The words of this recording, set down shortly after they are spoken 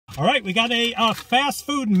All right, we got a fast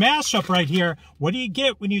food mashup right here. What do you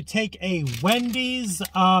get when you take a Wendy's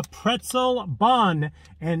pretzel bun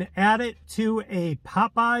and add it to a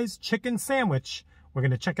Popeyes chicken sandwich? We're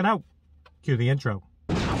going to check it out. Cue the intro.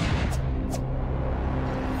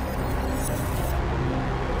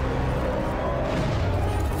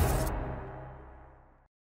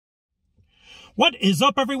 What is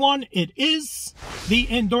up, everyone? It is the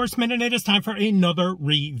endorsement, and it is time for another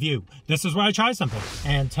review. This is where I try something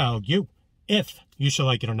and tell you if you should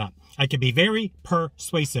like it or not. I can be very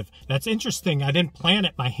persuasive. That's interesting. I didn't plan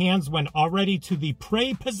it. My hands went already to the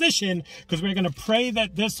pray position because we're going to pray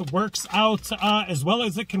that this works out as well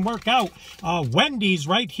as it can work out. Wendy's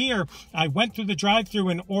right here. I went through the drive-thru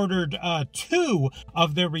and ordered 2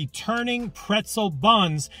 of their returning pretzel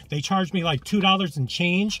buns. They charged me like $2 and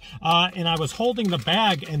change, and I was holding the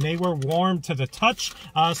bag and they were warm to the touch,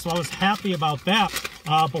 so I was happy about that.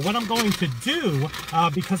 But what I'm going to do,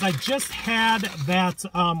 because I just had that,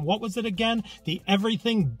 what was it again? The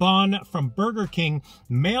everything bun from Burger King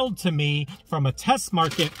mailed to me from a test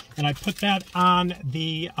market, and I put that on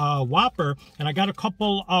the Whopper, and I got a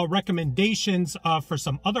couple recommendations for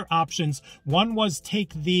some other options. One was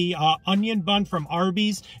take the onion bun from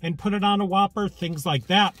Arby's and put it on a Whopper, things like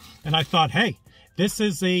that. And I thought, hey, this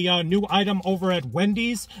is a new item over at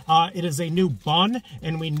Wendy's. It is a new bun,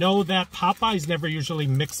 and we know that Popeyes never usually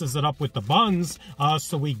mixes it up with the buns.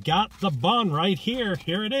 So we got the bun right here.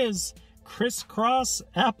 Here it is. Crisscross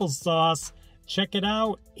applesauce. Check it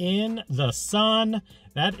out in the sun.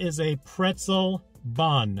 That is a pretzel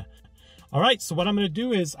bun. All right, so what I'm going to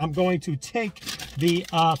do is I'm going to take the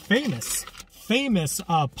famous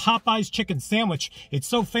Popeyes chicken sandwich. It's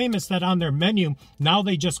so famous that on their menu, now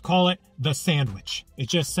they just call it the sandwich. It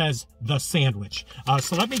just says the sandwich.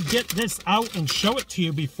 So let me get this out and show it to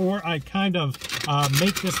you before I kind of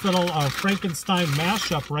make this little Frankenstein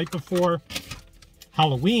mashup right before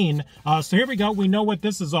Halloween. So here we go. We know what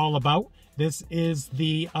this is all about. This is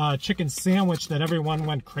the chicken sandwich that everyone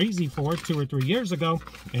went crazy for 2 or 3 years ago,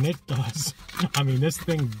 and it does. I mean, this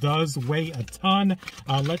thing does weigh a ton.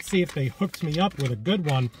 Let's see if they hooked me up with a good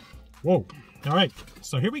one. Whoa. All right,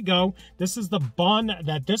 so here we go. This is the bun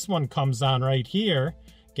that this one comes on right here.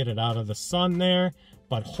 Get it out of the sun there.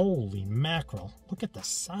 But holy mackerel, look at the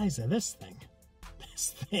size of this thing.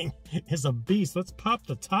 This thing is a beast. Let's pop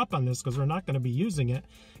the top on this because we're not going to be using it.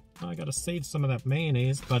 I gotta save some of that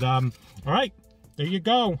mayonnaise, but all right, there you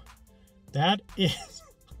go. That's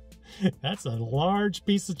a large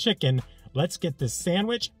piece of chicken. Let's get this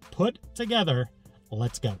sandwich put together.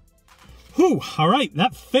 Let's go. Whew, all right,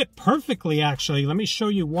 that fit perfectly, actually. Let me show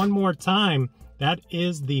you one more time. That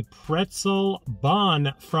is the pretzel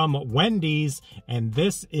bun from Wendy's, and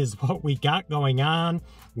this is what we got going on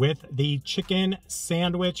with the chicken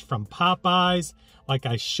sandwich from Popeyes. Like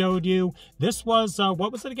I showed you, this was,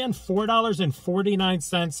 what was it again?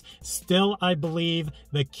 $4.49. Still, I believe,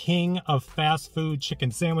 the king of fast food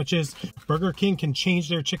chicken sandwiches. Burger King can change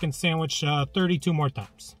their chicken sandwich 32 more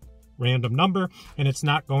times. Random number, and it's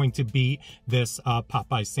not going to be this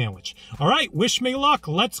Popeye sandwich. All right, wish me luck.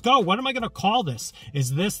 Let's go. What am I going to call this?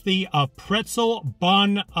 Is this the pretzel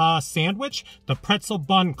bun sandwich? The pretzel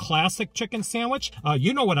bun classic chicken sandwich?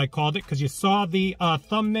 You know what I called it because you saw the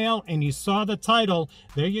thumbnail and you saw the title.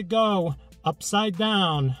 There you go. Upside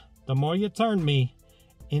down. The more you turn me,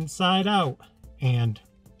 inside out, and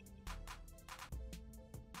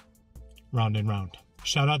round and round.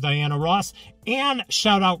 Shout out Diana Ross and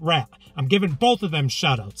shout out Rat. I'm giving both of them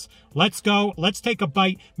shout outs. Let's go. Let's take a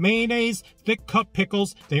bite. Mayonnaise, thick cut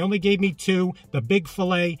pickles. They only gave me 2, the big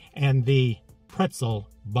filet and the pretzel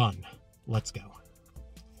bun. Let's go.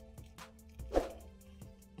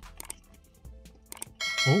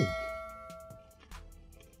 Oh.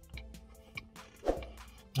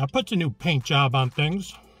 That puts a new paint job on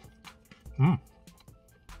things.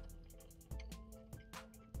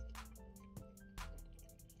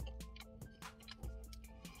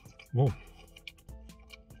 Whoa.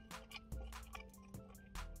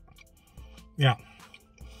 Yeah.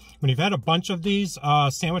 When you've had a bunch of these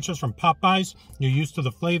sandwiches from Popeyes, you're used to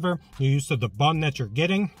the flavor, you're used to the bun that you're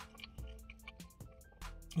getting.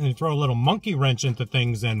 And you throw a little monkey wrench into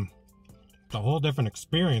things and it's a whole different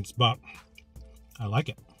experience, but I like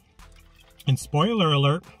it. And spoiler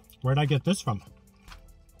alert, where'd I get this from?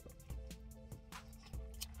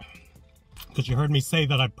 Because you heard me say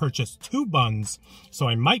that I purchased 2 buns, so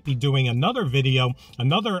I might be doing another video,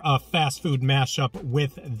 another fast food mashup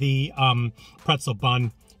with the pretzel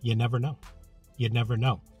bun. You never know. You never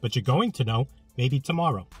know. But you're going to know maybe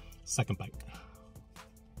tomorrow. Second bite.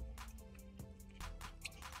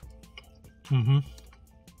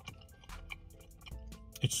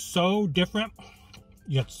 It's so different,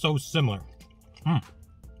 yet so similar. All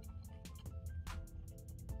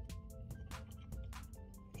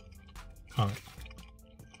right.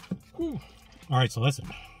 Whew. All right, so listen.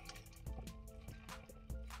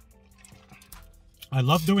 I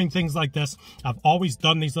love doing things like this. I've always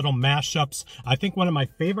done these little mashups. I think one of my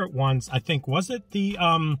favorite ones, was it the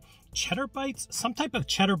cheddar bites? Some type of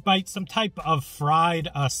cheddar bites, some type of fried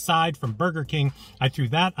side from Burger King. I threw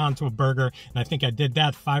that onto a burger, and I think I did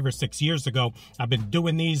that 5 or 6 years ago. I've been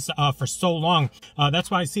doing these for so long. That's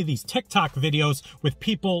why I see these TikTok videos with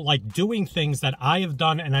people like doing things that I have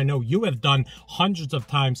done, and I know you have done hundreds of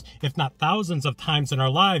times, if not thousands of times in our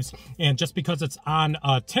lives. And just because it's on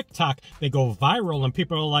TikTok, they go viral, and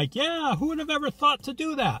people are like, yeah, who would have ever thought to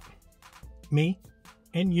do that? Me.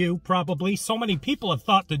 And you, probably. So many people have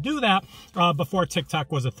thought to do that before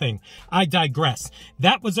TikTok was a thing. I digress.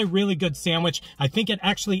 That was a really good sandwich. I think it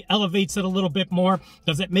actually elevates it a little bit more.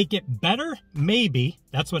 Does it make it better? Maybe.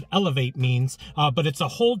 That's what elevate means. But it's a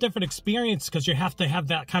whole different experience because you have to have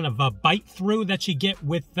that kind of a bite through that you get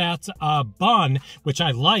with that bun, which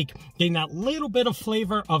I like. Getting that little bit of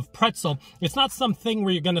flavor of pretzel. It's not something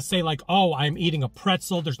where you're going to say like, oh, I'm eating a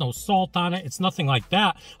pretzel. There's no salt on it. It's nothing like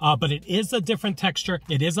that. But it is a different texture.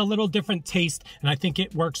 It is a little different taste, and I think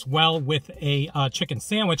it works well with a chicken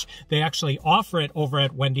sandwich. They actually offer it over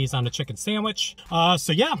at Wendy's on a chicken sandwich.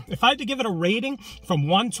 So yeah, if I had to give it a rating from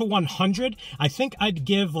 1 to 100, I think I'd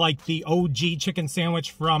give like the OG chicken sandwich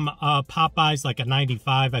from Popeyes like a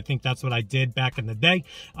 95. I think that's what I did back in the day.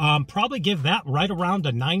 Probably give that right around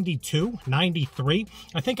a 92, 93.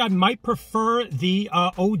 I think I might prefer the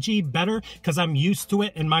OG better because I'm used to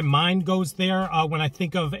it and my mind goes there when I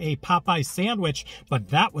think of a Popeyes sandwich, but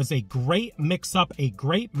that was a great mix-up, a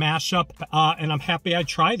great mashup, and I'm happy I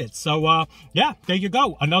tried it. So, yeah, there you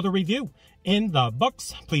go. Another review in the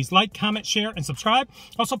books. Please like, comment, share, and subscribe.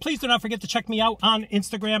 Also, please do not forget to check me out on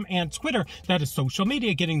Instagram and Twitter. That is social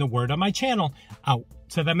media, getting the word on my channel out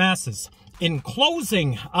to the masses. In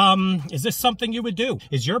closing, is this something you would do?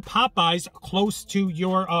 Is your Popeyes close to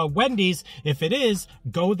your Wendy's? If it is,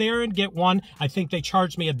 go there and get one. I think they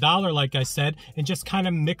charge me $1, like I said, and just kind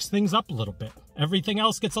of mix things up a little bit. Everything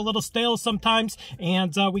else gets a little stale sometimes,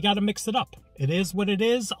 and we got to mix it up. It is what it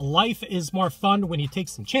is. Life is more fun when you take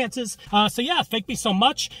some chances. So yeah, thank you so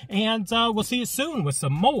much, and we'll see you soon with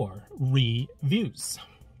some more reviews.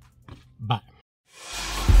 Bye.